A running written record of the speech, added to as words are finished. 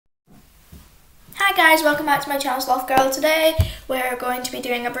Hi guys, welcome back to my channel, Sloth Girl. Today we're going to be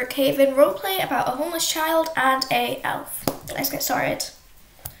doing a Brookhaven roleplay about a homeless child and a elf. Let's get started.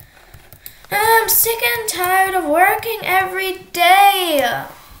 I'm sick and tired of working every day.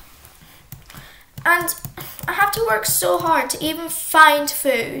 And I have to work so hard to even find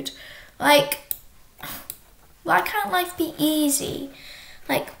food. Like, why can't life be easy?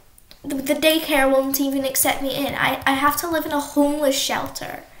 Like, the daycare won't even accept me in. I have to live in a homeless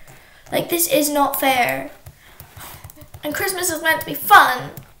shelter. Like, this is not fair. And Christmas is meant to be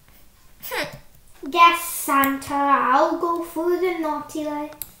fun. Yes, Santa, I'll go through the naughty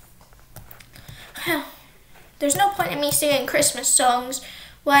list. There's no point in me singing Christmas songs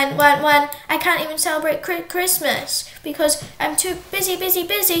when I can't even celebrate Christmas because I'm too busy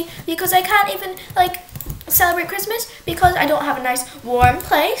because I can't even, like, celebrate Christmas because I don't have a nice warm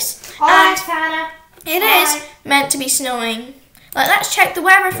place. Alright, Santa. It is meant to be snowing. Like, let's check the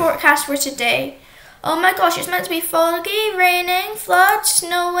weather forecast for today. Oh my gosh, it's meant to be foggy, raining, floods,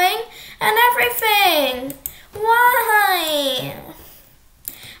 snowing, and everything. Why?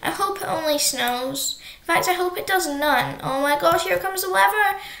 I hope it only snows. In fact, I hope it does none. Oh my gosh, here comes the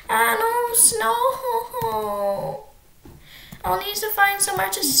weather. And oh, snow. I'll need to find somewhere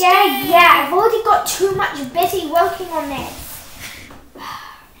to stay. Yeah, I've already got too much busy working on this.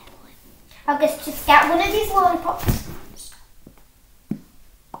 I'll just get one of these lollipops.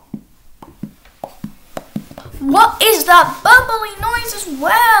 What is that bubbly noise as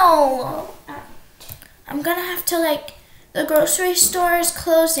well? I'm gonna have to, like, the grocery store is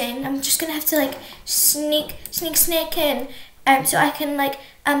closing. I'm just gonna have to, like, sneak in, so I can, like,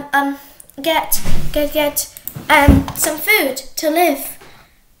 get some food to live.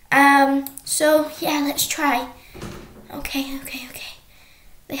 So yeah, let's try. Okay.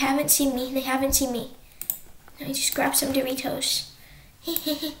 They haven't seen me. Let me just grab some Doritos.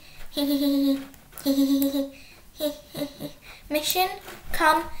 Mission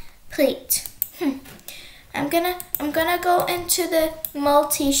complete. I'm gonna go into the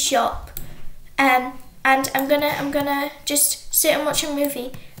multi shop, and I'm gonna just sit and watch a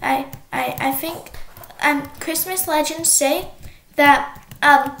movie. I think Christmas legends say that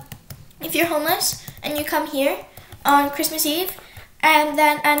if you're homeless and you come here on Christmas Eve, and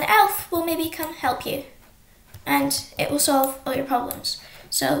then an elf will maybe come help you, and it will solve all your problems.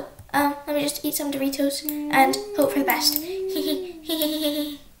 So let me just eat some Doritos and hope for the best.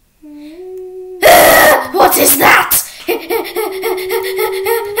 What is that?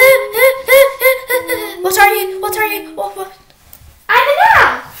 What are you? What? I'm an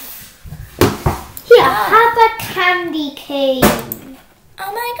elf. Here, have a candy cane.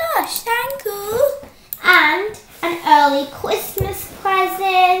 Oh my gosh, thank you. And an early Christmas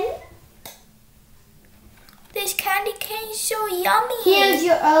present. This candy cane is so yummy. Here's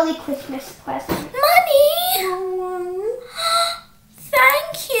your early Christmas present. Money?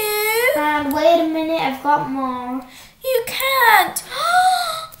 Thank you. And wait a minute, I've got more. You can't.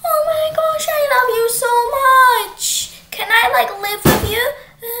 Oh my gosh, I love you so much. Can I, like, live with you?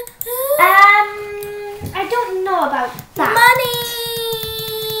 I don't know about that. Money.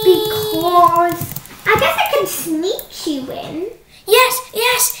 Because I guess I can sneak you in. Yes.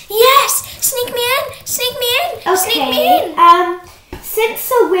 Sneak me in. Okay. Sneak me in. Since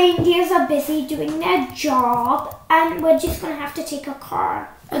the reindeers are busy doing their job, we're just gonna have to take a car.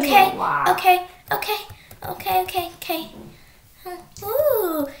 Okay.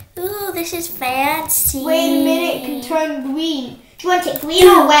 Ooh, this is fancy. Wait a minute, it can turn green. Do you want it green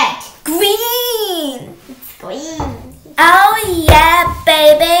or red? Green. It's green. Oh yeah,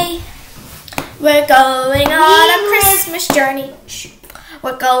 baby. We're going on a Christmas journey.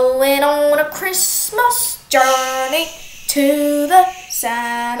 We're going on a Christmas journey to the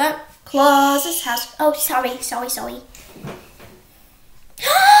Santa Claus's house. Oh, sorry.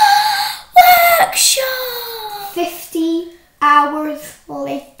 Workshop! 50 hours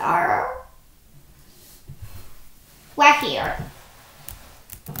later. We're here.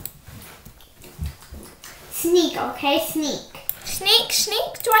 Sneak, okay? Sneak.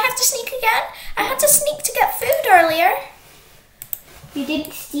 Sneak? Do I have to sneak again? I had to sneak to get food earlier. You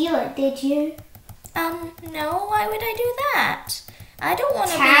didn't steal it, did you? No, why would I do that? I don't want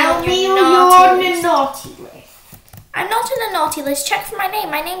to be Tell on me your you're on the naughty list. I'm not on the naughty list. Check for my name.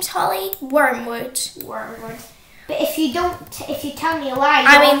 My name's Holly Wormwood. But if you tell me a lie,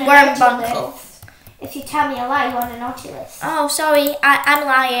 Wormbunkle. If you tell me a lie, you're on the naughty list. Oh, sorry. I'm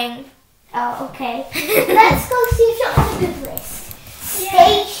lying. Oh, okay. Let's go see if you're on a good list.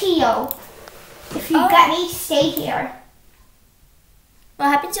 Stay here. If you get me, stay here. What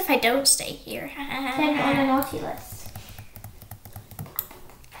happens if I don't stay here? Then you're on a naughty list.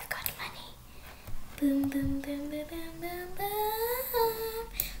 I've got money. Boom, boom, boom, boom, boom, boom, boom.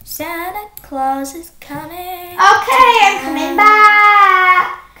 Santa Claus is coming. Okay, I'm coming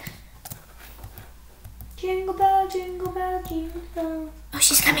back. Jingle bell, jingle bell, jingle bell. Oh,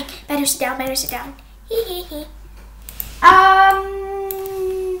 she's coming. Better sit down, better sit down. Hee hee hee.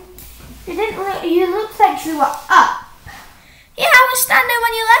 You look like you were up. Yeah, I was standing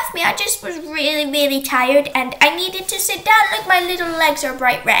when you left me. I just was really, really tired and I needed to sit down. Look, my little legs are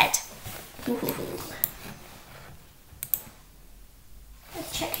bright red.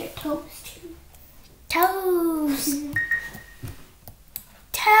 Let's check your toes too. Toes.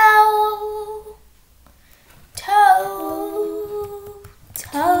 Toe. Toe.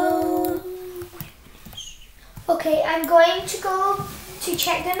 Toe. Okay, I'm going to go to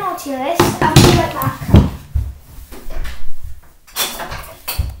check the naughty list. I'll be right back.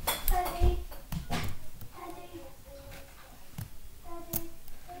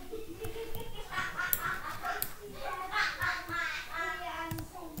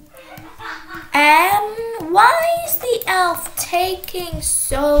 Why is the elf taking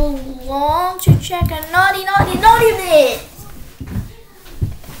so long to check a naughty list?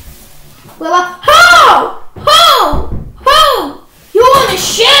 Well, ho! You on the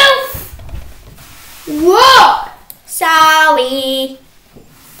shelf? What? Sorry.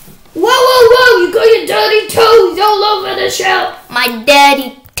 Whoa! You got your dirty toes all over the shelf. My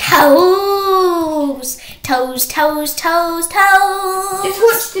dirty toes. Toes. Just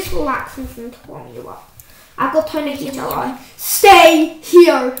watch this relaxing from telling you what. I've got turn the heater on. Stay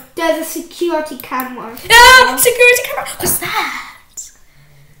here. There's a security camera. Ah, security camera. What's that?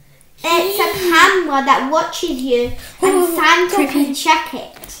 It's a camera that watches you and Santa can check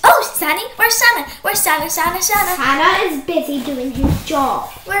it. Oh, Santa. Where's Santa? Where's Santa? Santa is busy doing his job.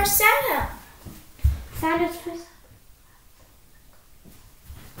 Where's Santa? Santa's first.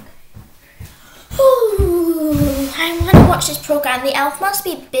 I want to watch this program. The elf must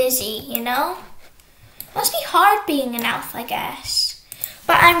be busy, you know? Must be hard being an elf, I guess.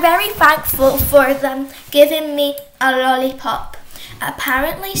 But I'm very thankful for them giving me a lollipop.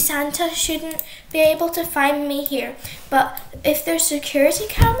 Apparently Santa shouldn't be able to find me here, but if there's security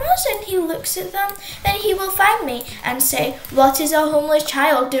cameras and he looks at them, then he will find me and say, what is a homeless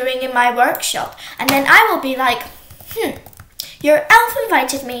child doing in my workshop? And then I will be like, your elf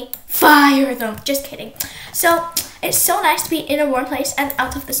invited me, fire them. Just kidding. So it's so nice to be in a warm place and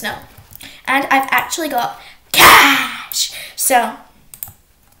out of the snow. And I've actually got cash. So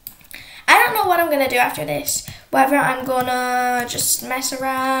I don't know what I'm going to do after this. Whether I'm going to just mess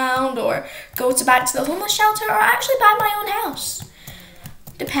around or go back to the homeless shelter or actually buy my own house.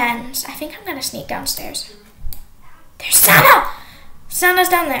 Depends. I think I'm going to sneak downstairs. There's Santa! Santa's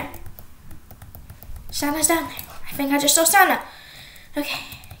down there. Santa's down there. I think I just saw Santa. Okay.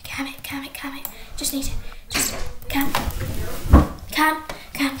 Calm it. Just need to calm it.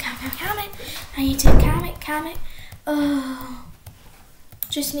 I need to calm it. Oh.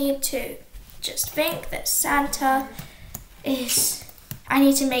 Just need to think that Santa is... I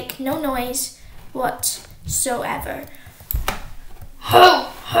need to make no noise whatsoever. Ho!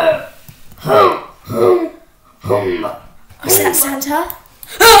 Was that Santa?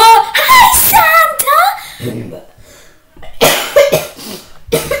 Oh, hi, Santa!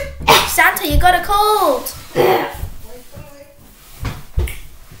 Santa, you got a cold.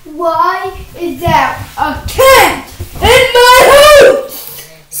 Why is there a cat in my house?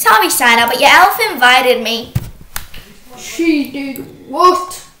 Sorry, Santa, but your elf invited me. She did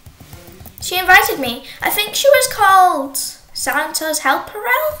what? She invited me. I think she was called Santa's helper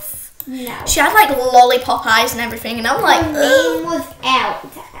elf. No. She had like lollipop eyes and everything, and I'm like, her name was Elf.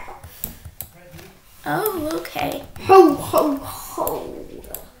 Oh, okay. Ho.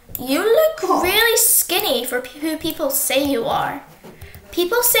 You look really skinny for who people say you are.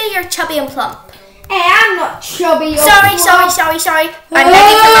 People say you're chubby and plump. Hey, I'm not chubby. Sorry. I'm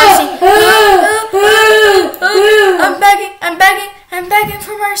begging for mercy. I'm begging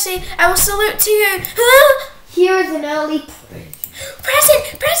for mercy. I will salute to you. Here's an early present.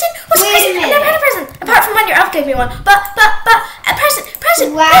 What's a present? I never had a present. Apart from when your elf gave me one. But a present.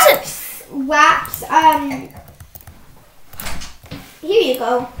 Wax. Here you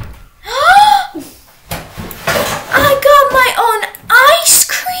go. I got my own ice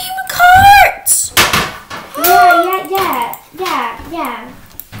cream cart. Yeah.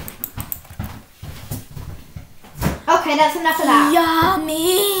 Okay, that's enough of that.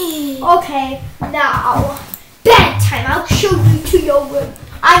 Yummy. Okay, now bedtime. I'll show you to your room.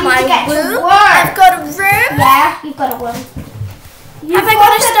 I need to get to work. I've got a room. Yeah, you've got a room. Have I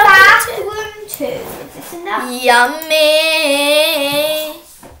got a bathroom too? Is this enough? Yummy.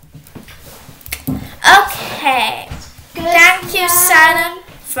 Okay. Thank you, Santa,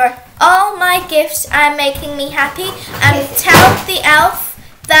 for all my gifts and making me happy. And tell the elf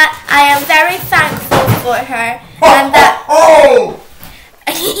that I am very thankful for her. And that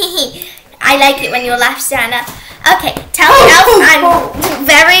I like it when you laugh, Santa. Okay, tell the elf I'm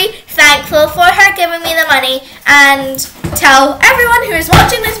very thankful for her giving me the money, and tell everyone who is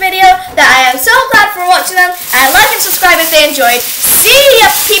watching this video that I am so glad for watching them, and like and subscribe if they enjoyed. See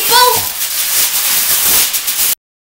ya, people!